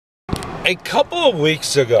A couple of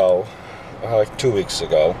weeks ago, like 2 weeks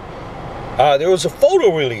ago, there was a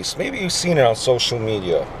photo released. Maybe you've seen it on social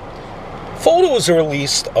media. Photo was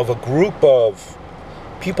released of a group of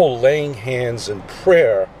people laying hands in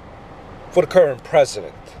prayer for the current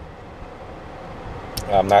president.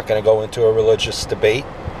 I'm not going to go into a religious debate,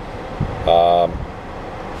 but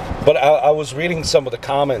I was reading some of the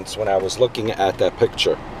comments when I was looking at that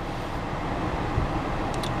picture.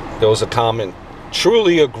 There was a comment,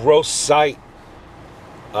 "Truly a gross sight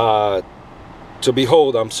to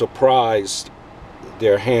behold. I'm surprised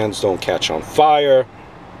their hands don't catch on fire.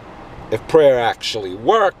 If prayer actually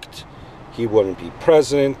worked, he wouldn't be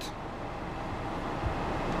president."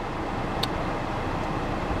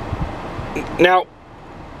 Now,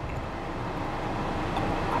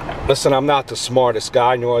 listen, I'm not the smartest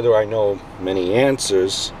guy, nor do I know many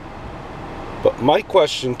answers. But my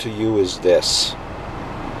question to you is this.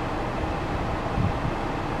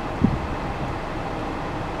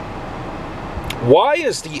 Why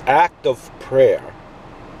is the act of prayer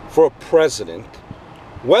for a president,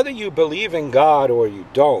 whether you believe in God or you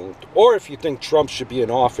don't, or if you think Trump should be in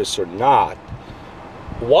office or not,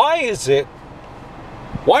 why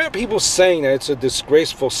are people saying that it's a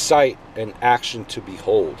disgraceful sight and action to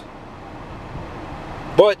behold?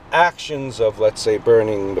 But actions of, let's say,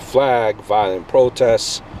 burning the flag, violent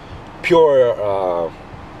protests, pure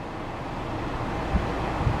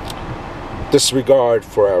disregard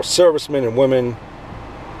for our servicemen and women.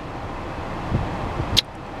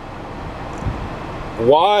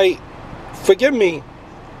 Why? Forgive me,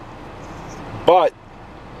 but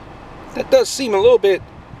that does seem a little bit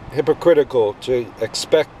hypocritical to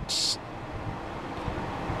expect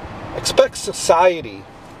society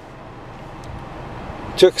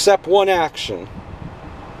to accept one action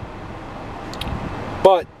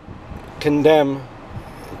but condemn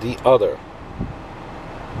the other.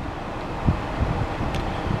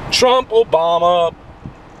 Trump, Obama,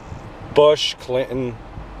 Bush, Clinton,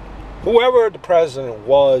 whoever the president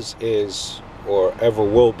was, is, or ever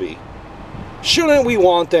will be, shouldn't we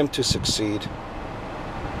want them to succeed?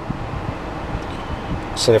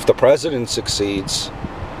 So if the president succeeds,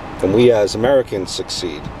 then we as Americans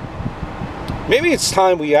succeed. Maybe it's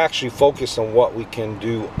time we actually focus on what we can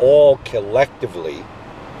do all collectively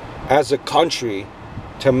as a country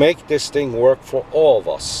to make this thing work for all of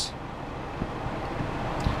us.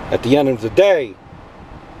 At the end of the day,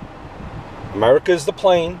 America is the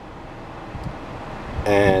plane,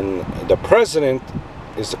 and the president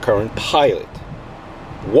is the current pilot.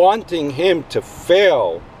 Wanting him to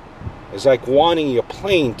fail is like wanting your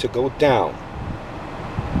plane to go down.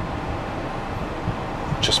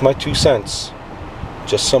 Just my 2 cents.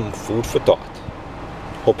 Just some food for thought.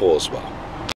 Hope all is well.